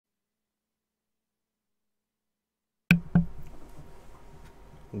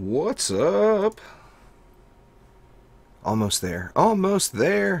What's up? Almost there. Almost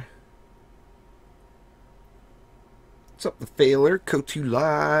there. What's up, the Failer? Co2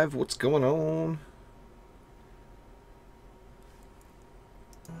 Live. What's going on?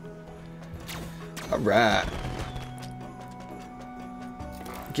 Alright.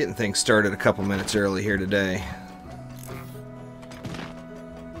 Getting things started a couple minutes early here today.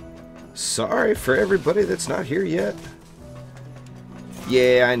 Sorry for everybody that's not here yet.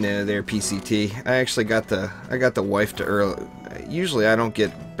 Yeah, I know they're PCT. I actually got the wife to early. Usually I don't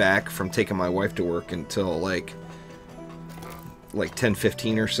get back from taking my wife to work until like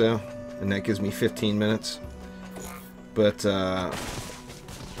 10:15 or so, and that gives me 15 minutes. But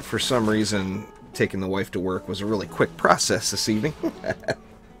for some reason, taking the wife to work was a really quick process this evening.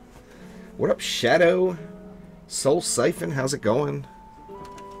 What up, Shadow? Soul Siphon, how's it going?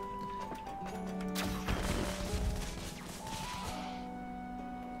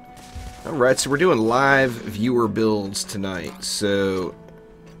 Alright, so we're doing live viewer builds tonight, so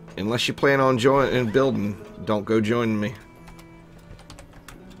unless you plan on joining and building, don't go joining me.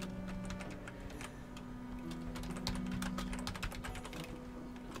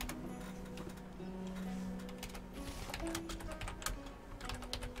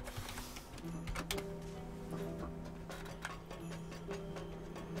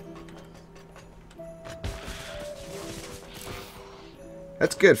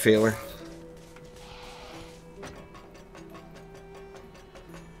 That's good, Failer.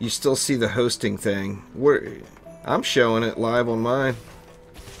 You still see the hosting thing. I'm showing it live on mine.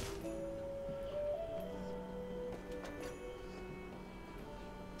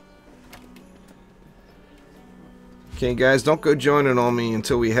 Okay, guys, don't go joining on me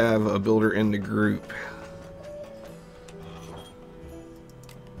until we have a builder in the group.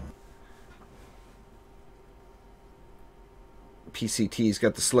 PCT's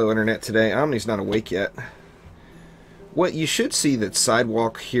got the slow internet today. Omni's not awake yet. What you should see that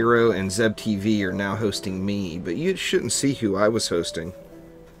Sidewalk Hero and Zeb TV are now hosting me, but you shouldn't see who I was hosting.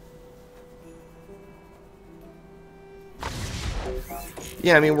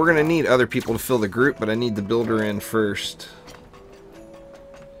 Yeah, I mean, we're gonna need other people to fill the group, but I need the builder in first.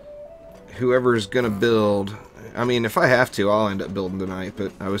 Whoever's gonna build, I mean, if I have to, I'll end up building tonight,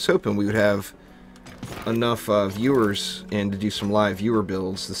 but I was hoping we would have enough viewers in to do some live viewer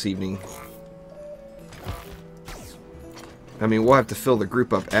builds this evening. I mean, we'll have to fill the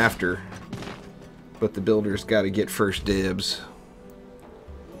group up after, but the builder's got to get first dibs.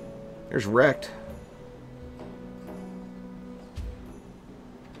 There's Wrecked.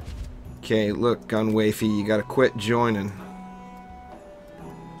 Okay, look, Gun Wafy, you got to quit joining.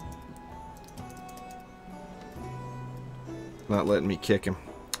 Not letting me kick him.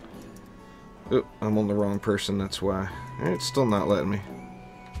 Oh, I'm on the wrong person, that's why. It's still not letting me.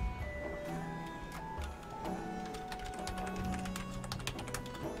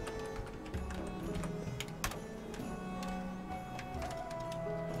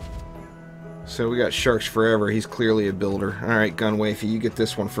 So we got Sharks Forever. He's clearly a builder. Alright, Gun Wafy, you get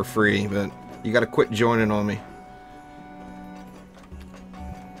this one for free, but you gotta quit joining on me.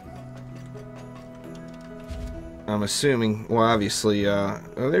 I'm assuming, well, obviously, oh,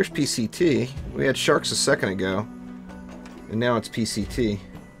 there's PCT. We had Sharks a second ago, and now it's PCT.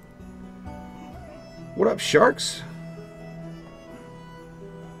 What up, Sharks?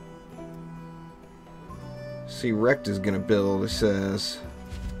 See, Wrecked is gonna build, it says.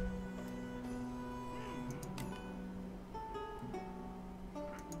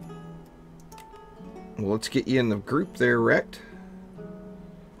 Well, let's get you in the group there, Wrecked.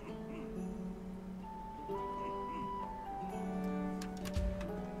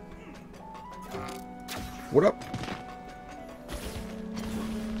 What up?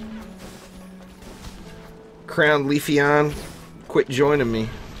 Crown Leafeon, quit joining me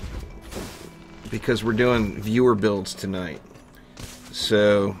because we're doing viewer builds tonight.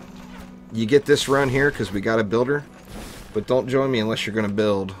 So you get this run here because we got a builder, but don't join me unless you're going to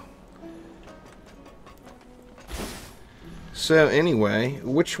build. So anyway,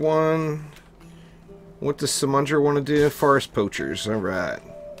 which one? What does Samundra want to do? Forest Poachers. All right.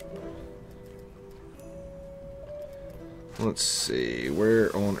 Let's see.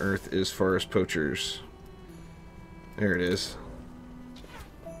 Where on earth is Forest Poachers? There it is.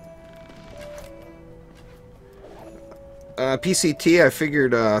 PCT. I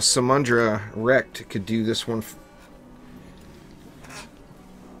figured Samundra Wrecked could do this one.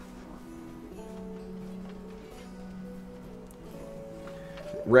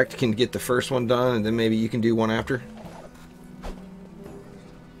 Wrecked can get the first one done, and then maybe you can do one after.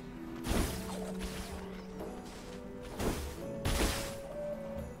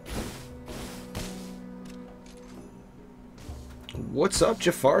 What's up,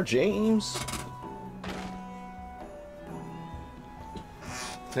 Jafar James?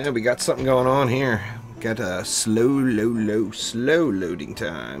 Yeah, we got something going on here. Got a slow loading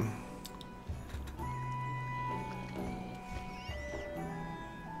time.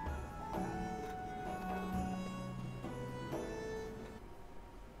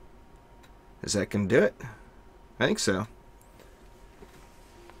 Is that gonna do it? I think so.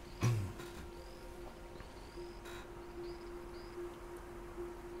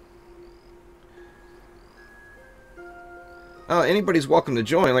 Anybody's welcome to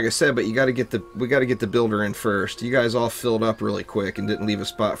join, like I said, but we got to get the builder in first. You guys all filled up really quick and didn't leave a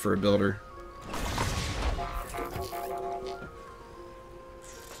spot for a builder.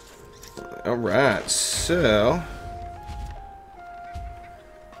 All right, so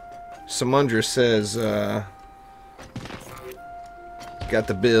Samundra says got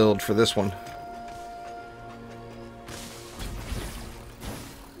the build for this one.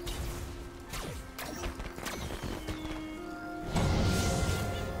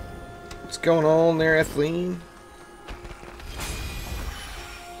 What's going on there, Athleen?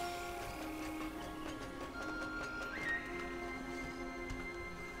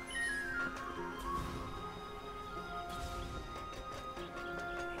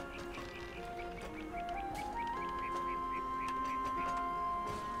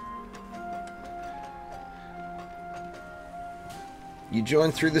 You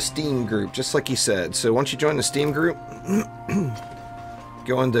join through the Steam group, just like you said. So once you join the Steam group,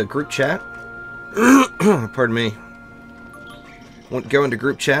 go into group chat. Pardon me. Go into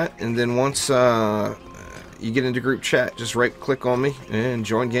group chat, and then once you get into group chat, just right-click on me and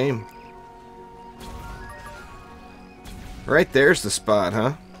join game. Right there's the spot,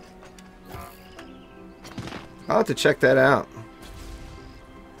 huh? I'll have to check that out.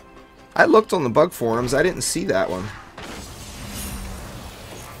 I looked on the bug forums. I didn't see that one.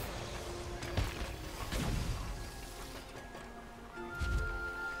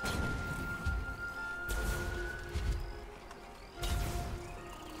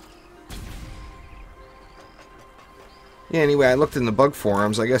 Yeah, anyway, I looked in the bug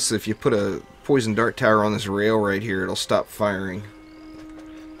forums. I guess if you put a poison dart tower on this rail right here, it'll stop firing.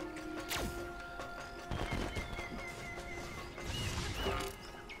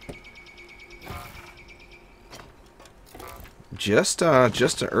 Just an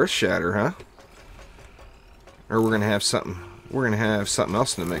earth shatter, huh? Or we're gonna have something. We're gonna have something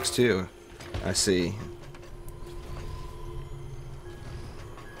else in the mix too. I see.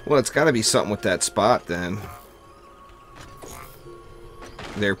 Well, it's got to be something with that spot then.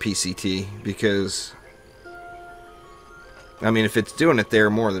 Their PCT, because I mean, if it's doing it there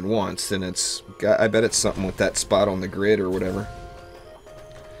more than once, then it's got, I bet it's something with that spot on the grid or whatever.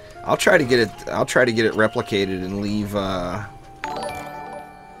 I'll try to get it replicated and leave.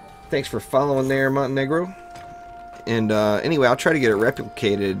 Thanks for following there, Montenegro. And anyway, I'll try to get it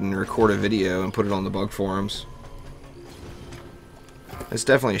replicated and record a video and put it on the bug forums. It's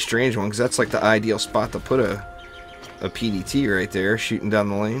definitely a strange one, because that's like the ideal spot to put a PDT right there, shooting down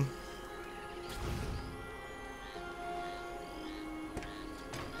the lane.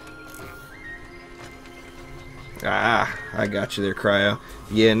 Ah, I got you there, Cryo.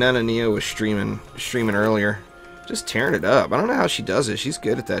 Yeah, Nana Neo was streaming earlier. Just tearing it up. I don't know how she does it. She's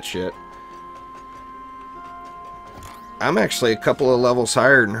good at that shit. I'm actually a couple of levels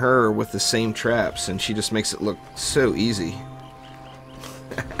higher than her with the same traps, and she just makes it look so easy.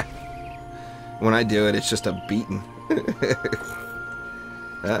 When I do it, it's just a beating.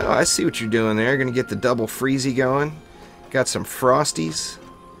 Oh, I see what you're doing there. Gonna get the double freezy going. Got some frosties.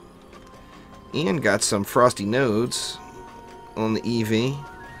 And got some frosty nodes on the EV.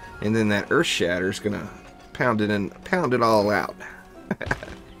 And then that earth shatter's gonna pound it all out.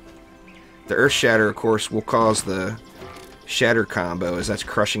 The earth shatter, of course, will cause the shatter combo, as that's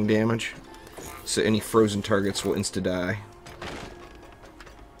crushing damage. So any frozen targets will insta-die.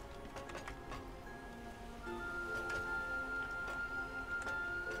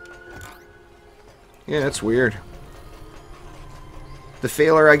 Yeah, that's weird. The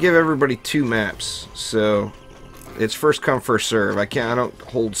Failer, I give everybody 2 maps, so it's first come, first serve. I don't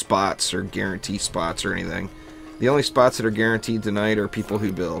hold spots or guarantee spots or anything. The only spots that are guaranteed tonight are people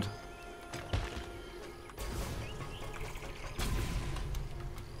who build.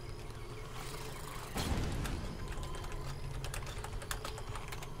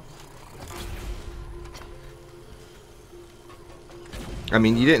 I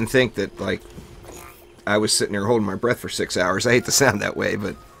mean, you didn't think that, like, I was sitting there holding my breath for 6 hours. I hate to sound that way,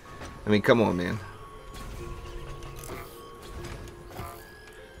 but, I mean, come on, man.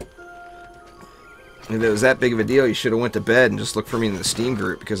 If it was that big of a deal, you should have went to bed and just looked for me in the Steam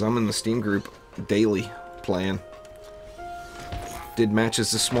group, because I'm in the Steam group daily playing. Did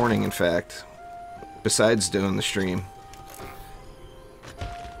matches this morning, in fact, besides doing the stream.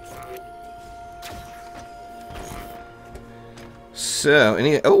 So,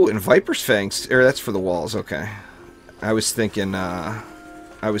 oh, and Viper's Fangs, or that's for the walls, okay. I was thinking the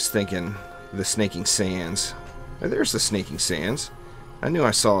Snaking Sands. Oh, there's the Snaking Sands. I knew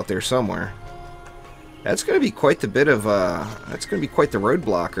I saw it there somewhere. That's going to be quite the bit of, that's going to be quite the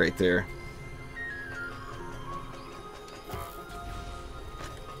roadblock right there.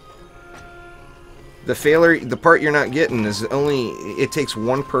 The part you're not getting is it takes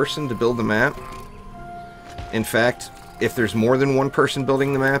one person to build the map. In fact, if there's more than one person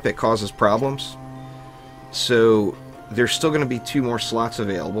building the map, it causes problems. So, there's still going to be 2 more slots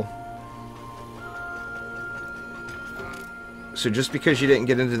available. So just because you didn't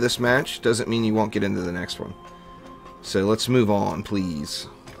get into this match doesn't mean you won't get into the next one. So let's move on, please.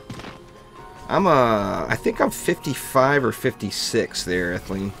 I think I'm 55 or 56 there,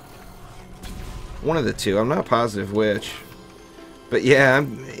 Ethline. One of the two. I'm not positive which. But yeah,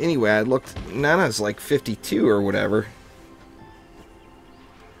 anyway, I looked. Nana's like 52 or whatever.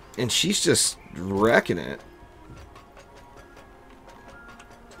 And she's just wrecking it.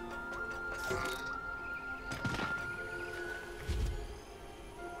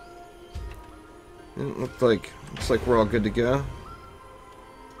 It looks like we're all good to go.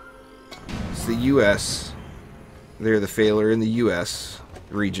 It's the U.S. They're the failure in the U.S.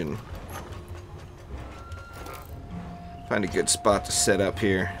 region. Find a good spot to set up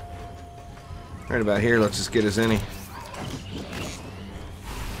here. Right about here looks as good as any.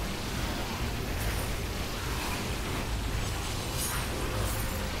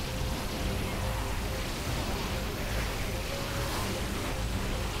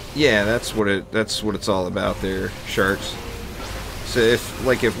 Yeah, that's what it's all about there, Sharks. So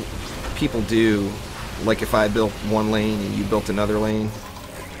if people do, like if I built one lane and you built another lane,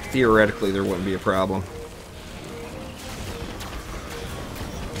 theoretically there wouldn't be a problem.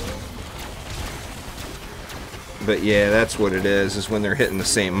 But yeah, that's what it is when they're hitting the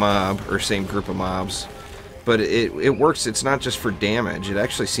same mob or same group of mobs. But it works. It's not just for damage. It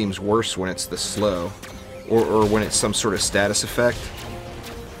actually seems worse when it's the slow, or when it's some sort of status effect.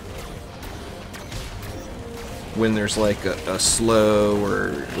 When there's like a slow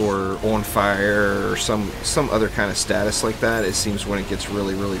or on fire or some other kind of status like that, it seems when it gets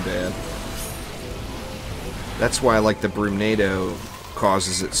really, really bad. That's why like the Broomnado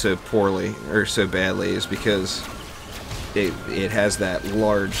causes it so poorly or so badly, is because it has that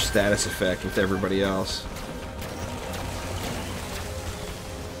large status effect with everybody else.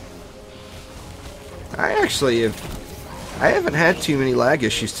 I haven't had too many lag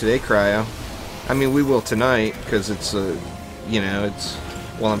issues today, Cryo. I mean, we will tonight, because it's, it's,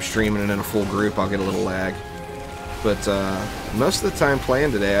 while I'm streaming and in a full group, I'll get a little lag. But, most of the time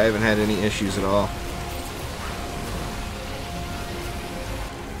playing today, I haven't had any issues at all.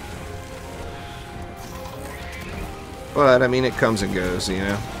 But, I mean, it comes and goes, you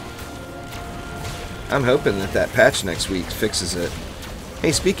know. I'm hoping that patch next week fixes it.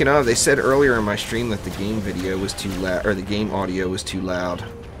 Hey, speaking of, they said earlier in my stream that the game video was too loud, or the game audio was too loud.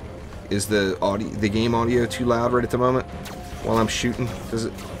 Is the game audio too loud right at the moment while I'm shooting? Does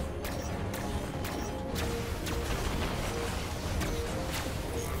it?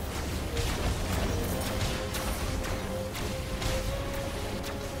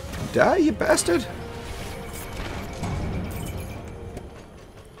 Die, you bastard!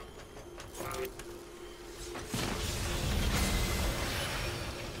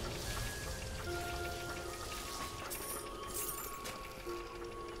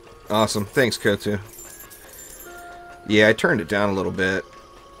 Awesome. Thanks, Kotu. Yeah, I turned it down a little bit.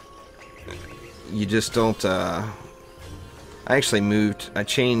 You just don't, I actually I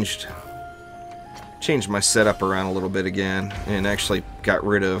changed my setup around a little bit again, and actually got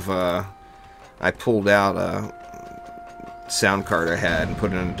rid of, I pulled out a sound card I had and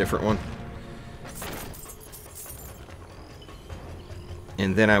put it in a different one.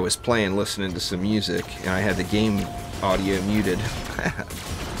 And then I was listening to some music, and I had the game audio muted.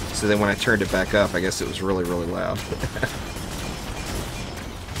 So then when I turned it back up, I guess it was really, really loud.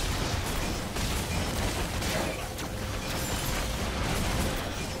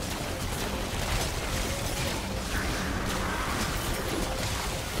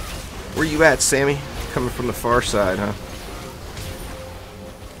 Where you at, Sammy? Coming from the far side, huh?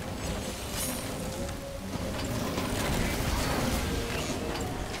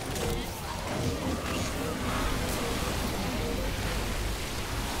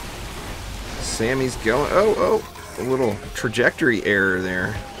 Sammy's going. Oh, a little trajectory error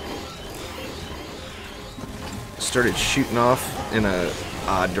there. Started shooting off in a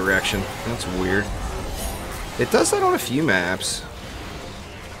odd direction. That's weird. It does that on a few maps.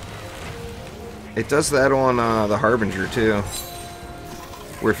 It does that on the Harbinger too,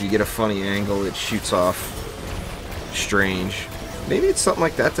 where if you get a funny angle, it shoots off strange. Maybe it's something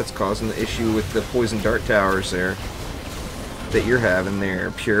like that that's causing the issue with the poison dart towers there that you're having there,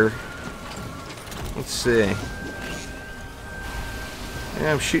 Pure. Let's see.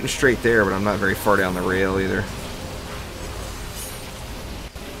 Yeah, I'm shooting straight there, but I'm not very far down the rail either.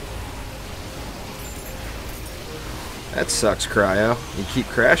 That sucks, Cryo. You keep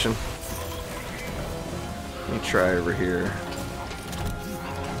crashing. Let me try over here.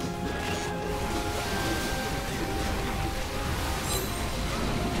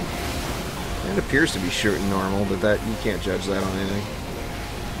 It appears to be shooting normal, but that you can't judge that on anything.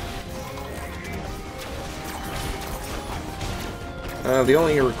 The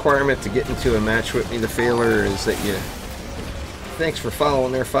only requirement to get into a match with me, the Failer, is that you... Thanks for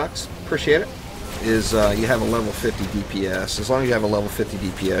following there, Fox. Appreciate it. Is you have a level 50 DPS. As long as you have a level 50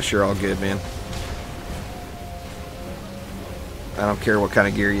 DPS, you're all good, man. I don't care what kind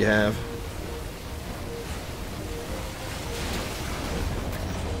of gear you have.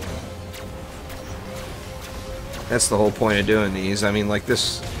 That's the whole point of doing these. I mean, like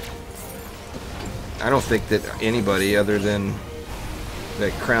this... I don't think that anybody other than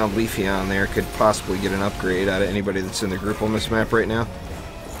that Crowned Leafeon there could possibly get an upgrade out of anybody that's in the group on this map right now.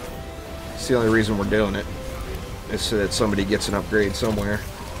 It's the only reason we're doing it. Is so that somebody gets an upgrade somewhere.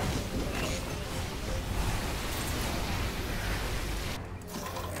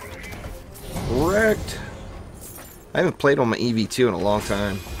 Wrecked. I haven't played on my EV2 in a long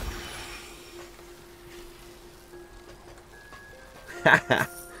time.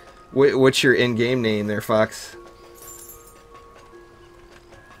 What's your in-game name there, Fox?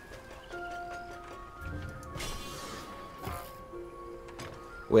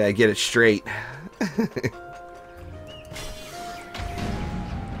 Wait, I get it straight.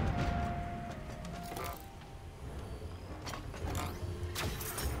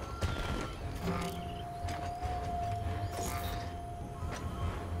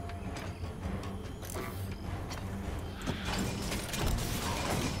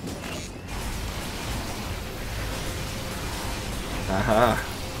 Aha.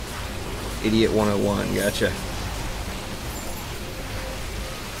 Idiot 101, gotcha.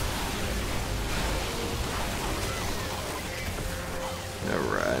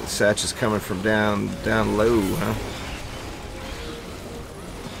 Alright, Satch is coming from down low, huh?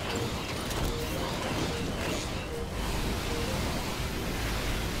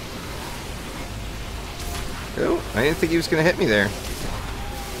 Oh, I didn't think he was gonna hit me there.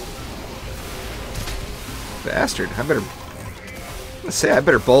 Bastard, I better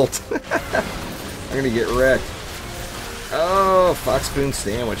bolt. I'm gonna get wrecked. Oh, Fox Spoon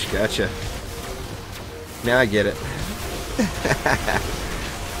Sandwich, gotcha. Now I get it.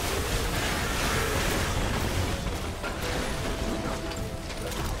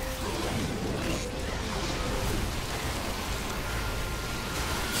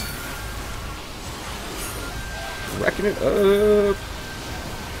 Wrecking it up.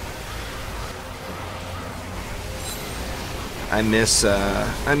 I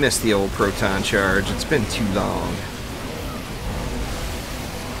miss the old proton charge. It's been too long.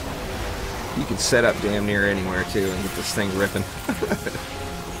 You can set up damn near anywhere too and get this thing ripping.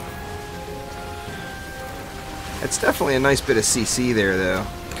 It's definitely a nice bit of CC there though.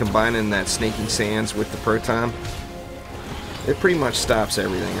 Combining that Snaking Sands with the proton. It pretty much stops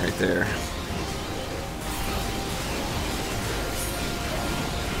everything right there.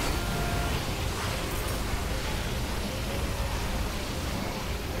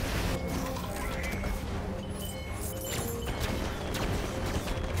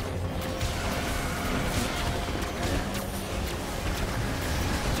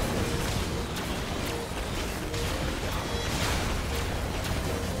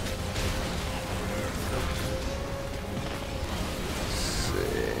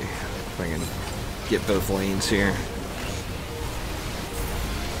 If I can get both lanes here.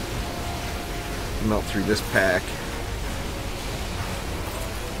 Melt through this pack.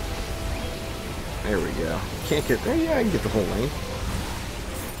 There we go. Can't get there. Yeah, I can get the whole lane.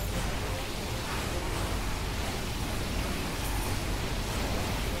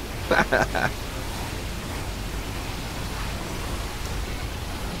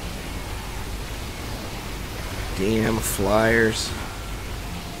 Damn flyers.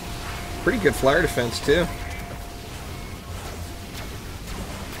 Pretty good flyer defense too.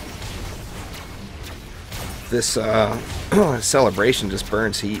 This celebration just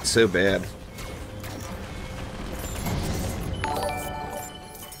burns heat so bad.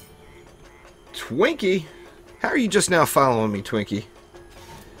 Twinkie? How are you just now following me, Twinkie?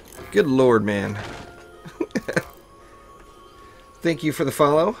 Good lord, man. Thank you for the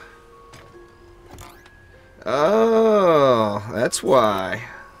follow. Oh, that's why.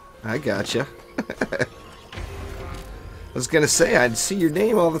 I gotcha. I was gonna say, I'd see your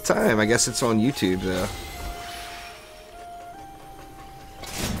name all the time. I guess it's on YouTube, though.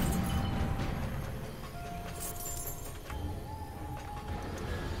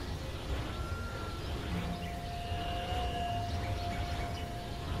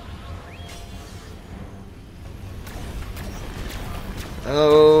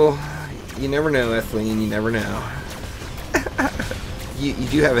 Oh, you never know, Ethleen, you never know. You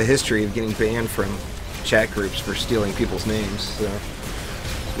do have a history of getting banned from chat groups for stealing people's names, so...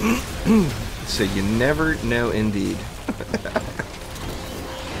 So you never know indeed.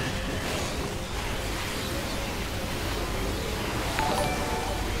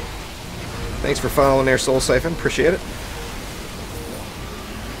 Thanks for following there, Soul Siphon, appreciate it.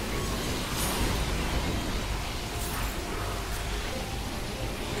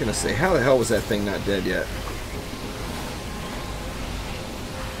 Gonna say, how the hell was that thing not dead yet?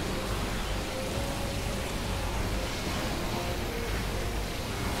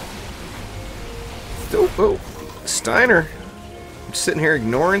 Oh, Steiner. I'm sitting here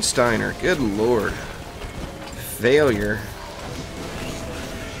ignoring Steiner. Good lord. Failure.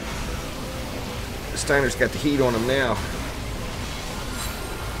 Steiner's got the heat on him now.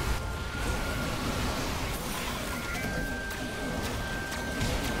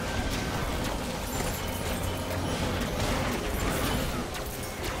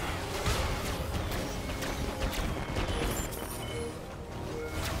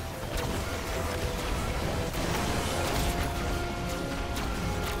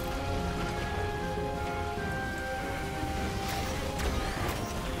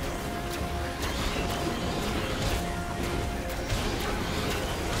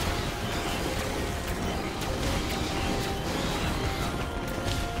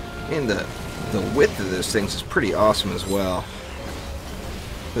 And the width of those things is pretty awesome as well.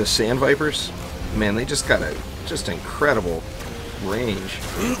 Those Sand Vipers, man, they just got a just incredible range.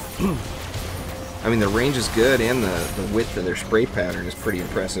 I mean, the range is good, and the width of their spray pattern is pretty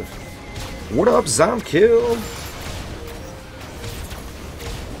impressive. What up, Zomkill?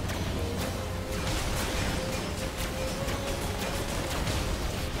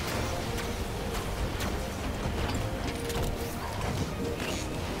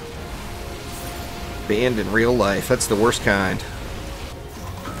 Banned in real life. That's the worst kind.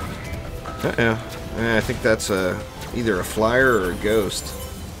 Uh-oh. I think that's either a flyer or a ghost.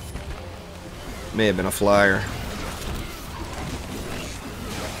 May have been a flyer.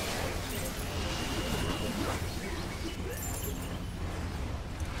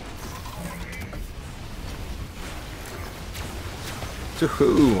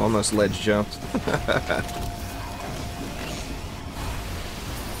 Woohoo! Almost ledge jumped.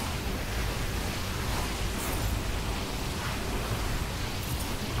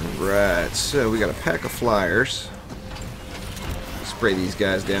 Right, so we got a pack of flyers. Spray these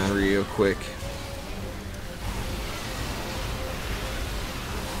guys down real quick.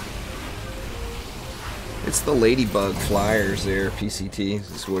 It's the Ladybug flyers there, PCT.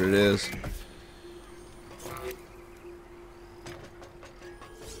 This is what it is.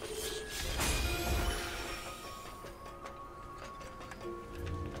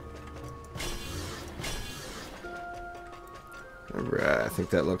 Alright, I think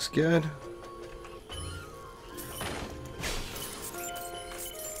that looks good.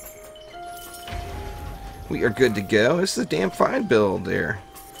 We are good to go. This is a damn fine build there.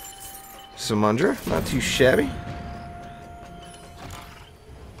 Samundra, not too shabby.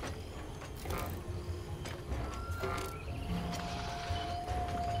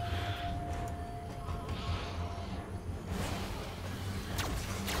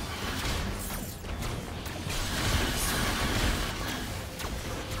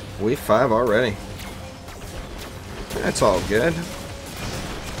 Wave 5 already. That's all good.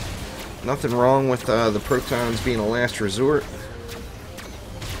 Nothing wrong with the protons being a last resort.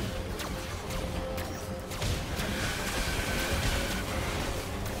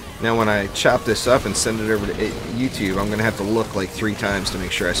 Now when I chop this up and send it over to YouTube, I'm going to have to look like 3 times to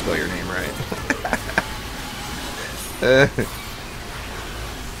make sure I spell your name right.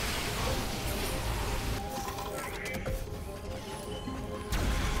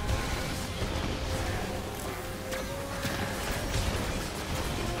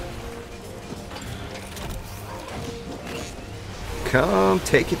 Come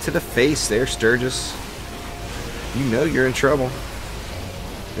take it to the face there, Sturgis. You know you're in trouble.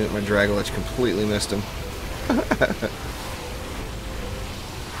 My Dragolich completely missed him.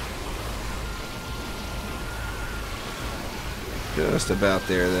 Just about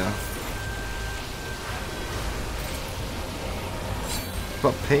there, though.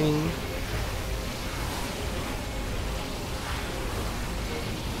 Ping.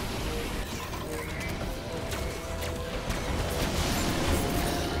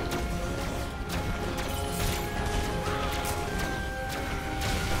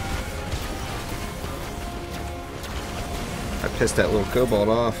 I pissed that little kobold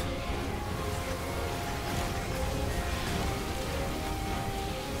off.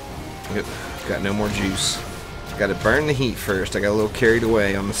 Yep, got no more juice. Got to burn the heat first. I got a little carried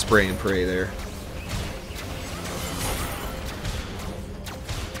away on the spray and pray there.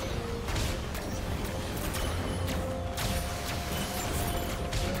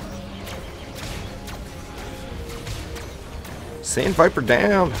 Sand Viper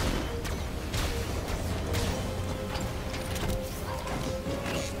down.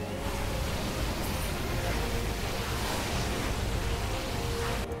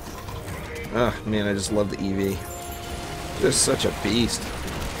 Oh man, I just love the EV. Just such a beast.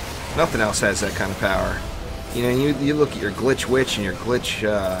 Nothing else has that kind of power. You know, you look at your Glitch Witch and your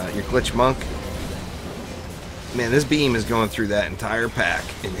Glitch Monk. Man, this beam is going through that entire pack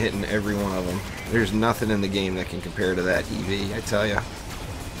and hitting every one of them. There's nothing in the game that can compare to that EV, I tell ya.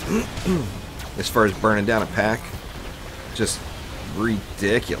 As far as burning down a pack, just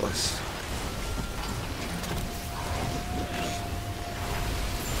ridiculous.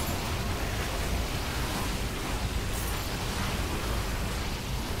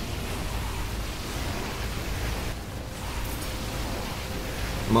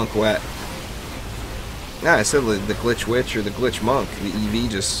 Monk wet. Nah, I said the Glitch Witch or the Glitch Monk. The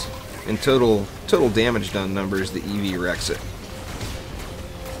EV just, in total damage done numbers, the EV wrecks it.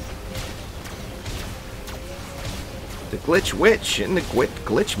 The Glitch Witch and the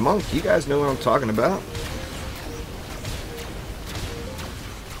Glitch Monk. You guys know what I'm talking about.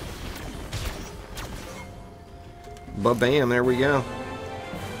 Ba-bam, there we go.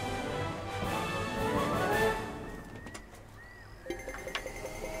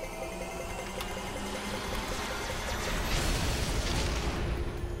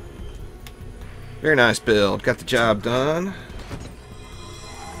 Very nice build. Got the job done.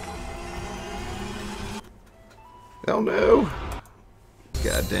 Oh no!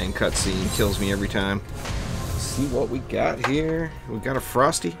 God dang, cutscene kills me every time. Let's see what we got here. We got a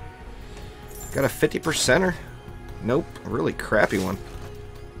Frosty. Got a 50%er. Nope, a really crappy one.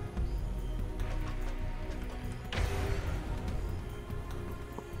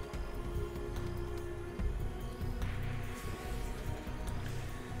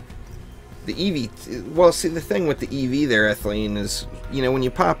 The EV, well, see, the thing with the EV there, Ethylene, is, you know, when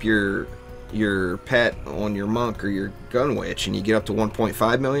you pop your pet on your Monk or your Gun Witch and you get up to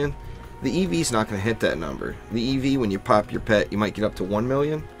 1.5 million, the EV's not going to hit that number. The EV, when you pop your pet, you might get up to 1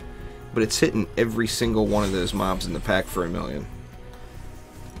 million, but it's hitting every single one of those mobs in the pack for 1 million.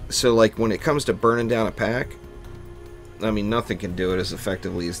 So, like, when it comes to burning down a pack, I mean, nothing can do it as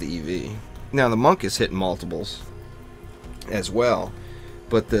effectively as the EV. Now, the Monk is hitting multiples as well.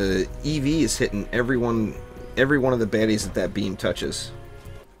 But the EV is hitting every one of the baddies that beam touches.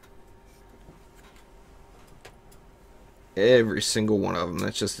 Every single one of them.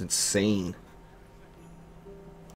 That's just insane.